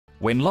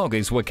When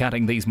loggers were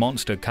cutting these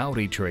monster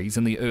kauri trees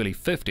in the early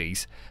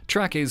 50s,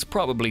 truckers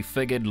probably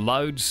figured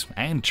loads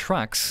and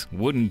trucks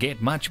wouldn't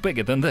get much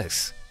bigger than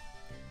this.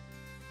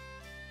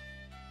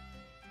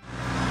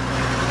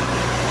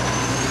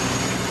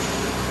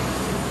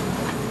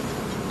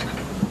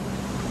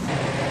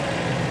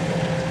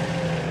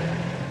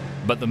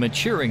 But the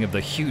maturing of the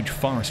huge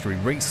forestry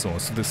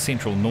resource of the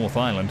central North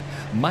Island,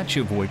 much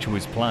of which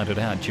was planted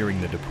out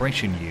during the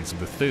Depression years of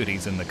the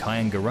 30s in the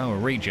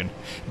Kaingaroa region,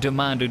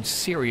 demanded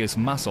serious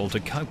muscle to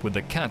cope with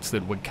the cuts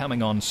that were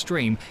coming on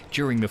stream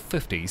during the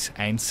 50s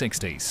and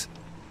 60s.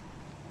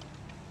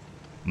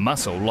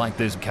 Muscle like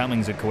this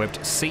Cummins-equipped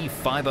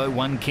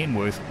C501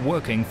 Kenworth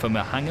working for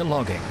Mahanga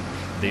Logging.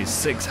 There's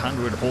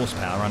 600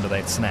 horsepower under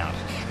that snout,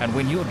 and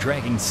when you're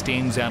dragging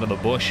stems out of the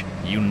bush,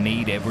 you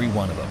need every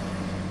one of them.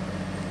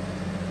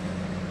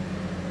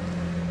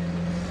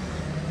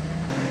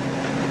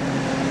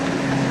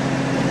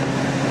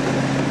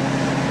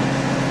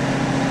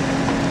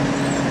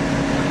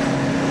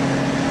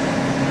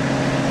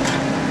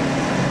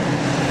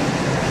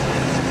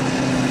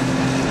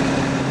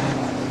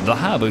 The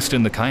harvest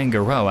in the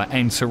Kaingaroa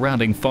and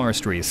surrounding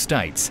forestry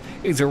estates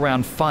is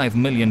around 5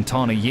 million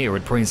tonne a year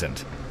at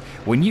present.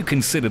 When you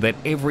consider that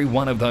every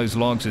one of those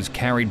logs is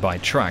carried by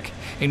truck,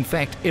 in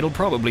fact it'll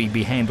probably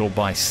be handled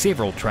by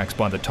several trucks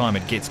by the time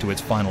it gets to its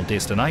final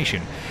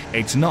destination,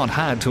 it's not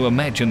hard to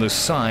imagine the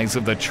size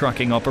of the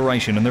trucking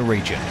operation in the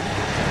region.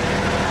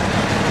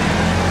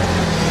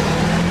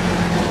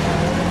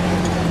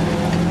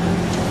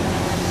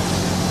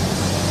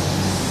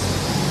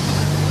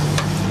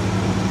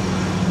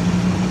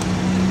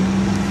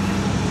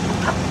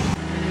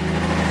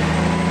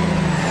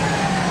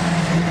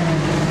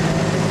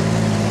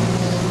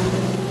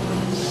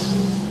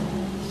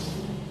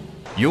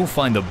 You'll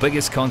find the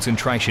biggest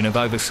concentration of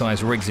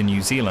oversized rigs in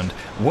New Zealand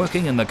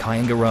working in the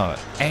Kaingaroa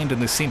and in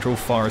the Central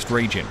Forest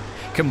region.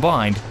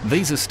 Combined,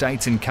 these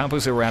estates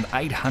encompass around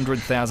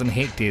 800,000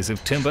 hectares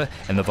of timber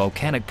in the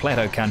volcanic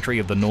plateau country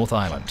of the North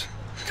Island.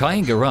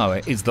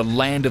 Kaingaroa is the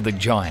land of the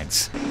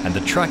giants, and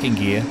the trucking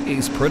gear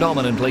is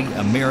predominantly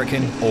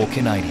American or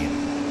Canadian.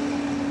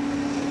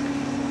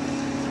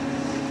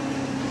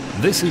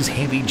 This is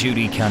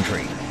heavy-duty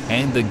country,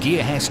 and the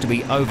gear has to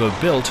be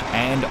overbuilt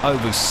and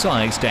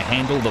oversized to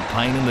handle the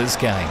pain in this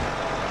game.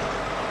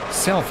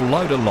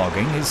 Self-loader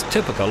logging is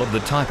typical of the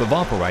type of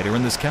operator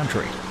in this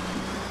country.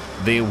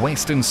 Their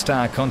Western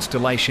Star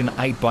Constellation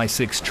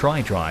 8x6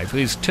 tri-drive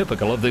is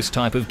typical of this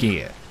type of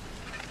gear.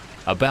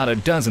 About a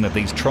dozen of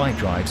these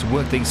tri-drives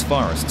work these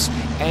forests,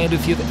 and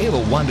if you've ever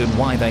wondered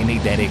why they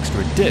need that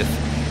extra diff,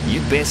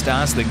 you'd best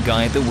ask the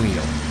guy at the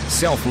wheel.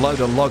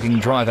 Self-loader logging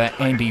driver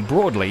Andy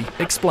Broadley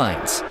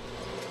explains.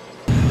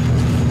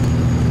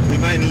 We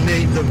mainly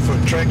need them for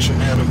traction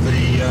out of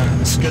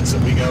the skids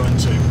that we go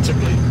into,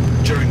 particularly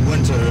during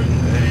winter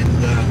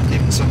and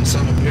even some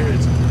summer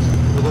periods.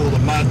 With all the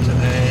mud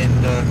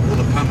and all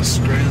the pumice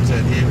grounds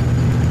out here,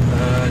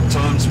 at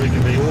times we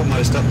can be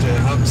almost up to our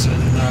hubs in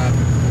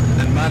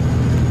mud,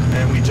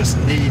 and we just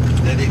need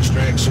that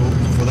extra axle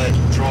for that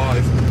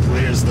drive,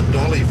 whereas the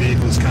dolly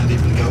vehicles can't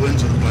even go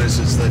into the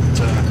places that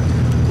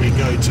we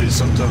go to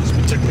sometimes,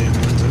 particularly in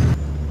winter.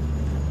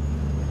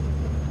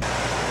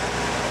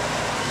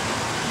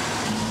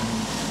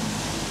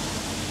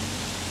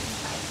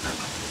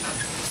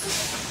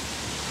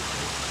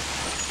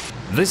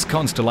 This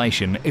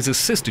Constellation is a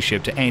sister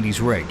ship to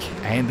Andy's rig,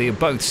 and they're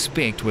both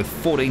spec'd with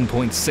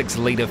 14.6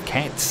 litre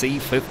Cat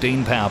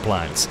C15 power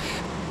plants.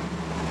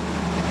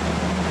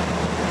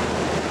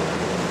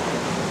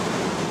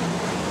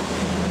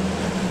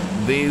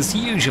 There's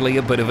usually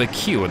a bit of a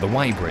queue at the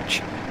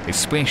weighbridge,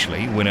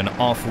 especially when an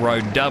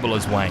off-road double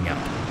is weighing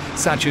up,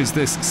 such as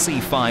this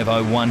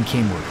C501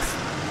 Kenworth.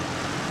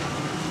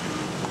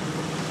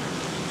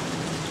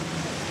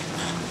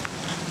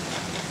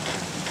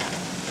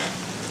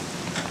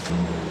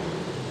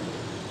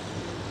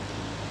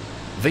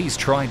 These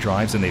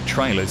tri-drives and their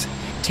trailers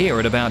tear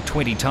at about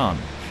 20 tonne,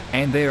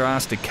 and they're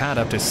asked to cut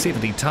up to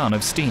 70 tonne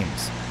of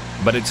stems.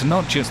 But it's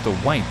not just the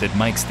weight that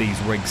makes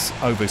these rigs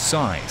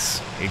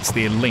oversize, it's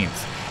their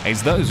length,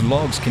 as those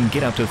logs can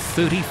get up to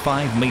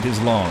 35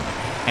 metres long,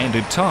 and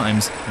at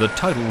times the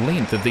total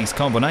length of these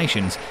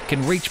combinations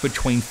can reach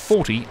between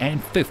 40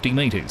 and 50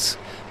 metres.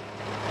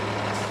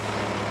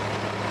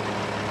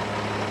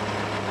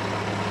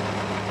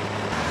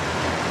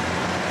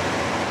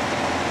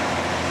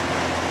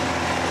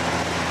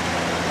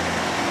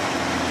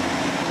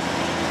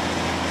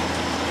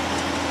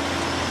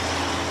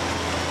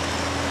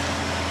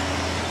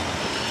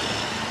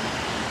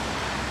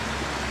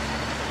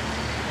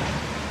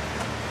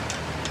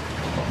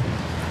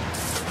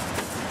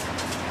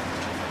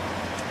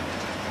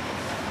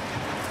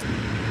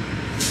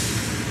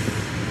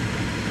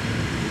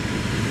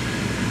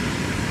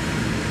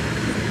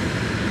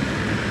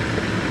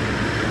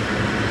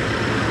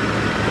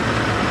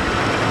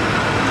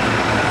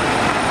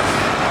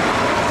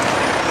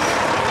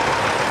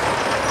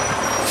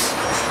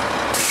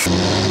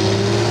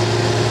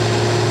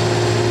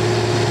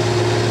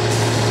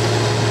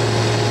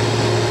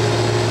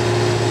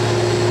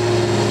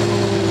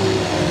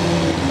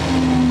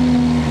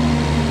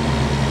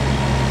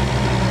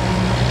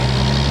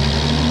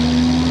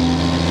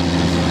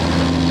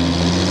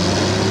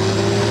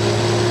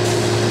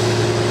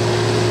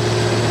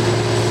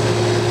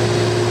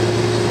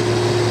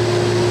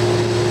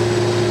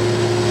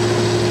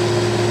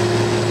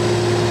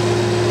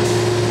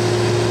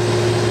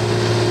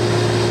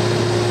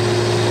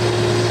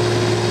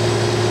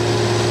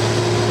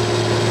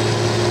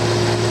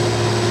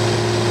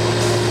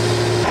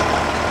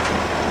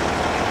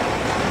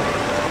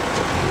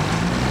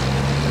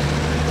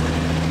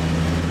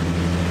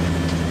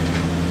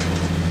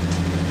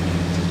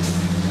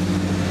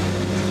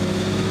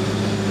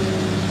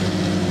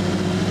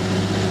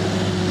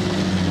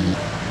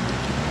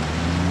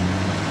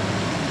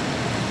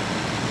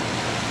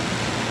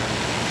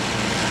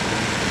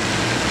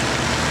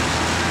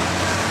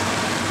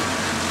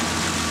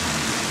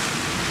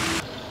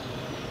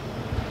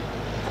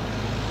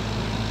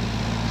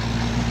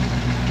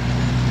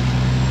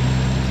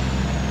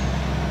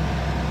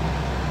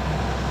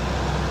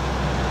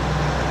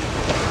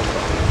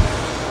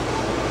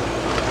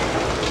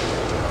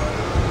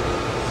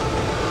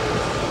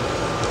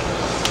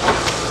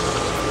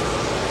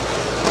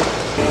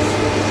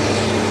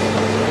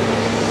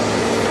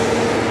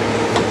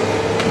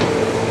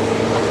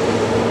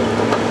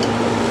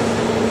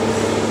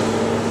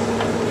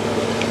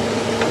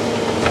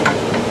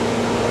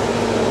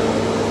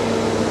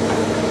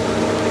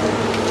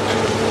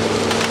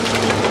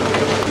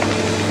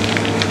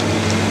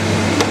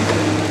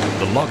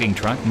 logging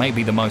truck may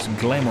be the most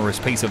glamorous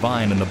piece of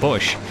iron in the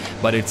bush,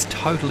 but it's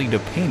totally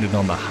dependent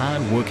on the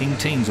hard-working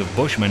teams of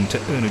bushmen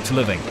to earn its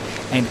living,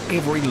 and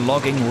every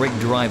logging rig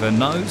driver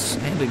knows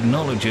and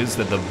acknowledges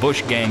that the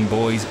bush gang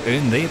boys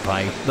earn their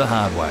pay the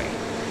hard way.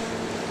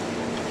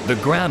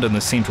 The ground in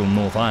the central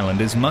North Island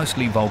is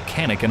mostly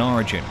volcanic in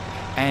origin,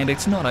 and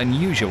it's not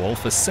unusual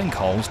for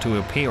sinkholes to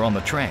appear on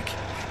the track,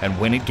 and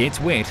when it gets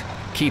wet,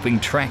 keeping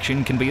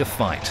traction can be a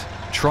fight.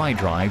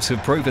 Tri-drives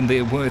have proven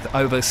their worth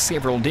over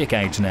several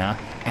decades now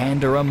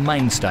and are a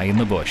mainstay in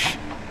the bush.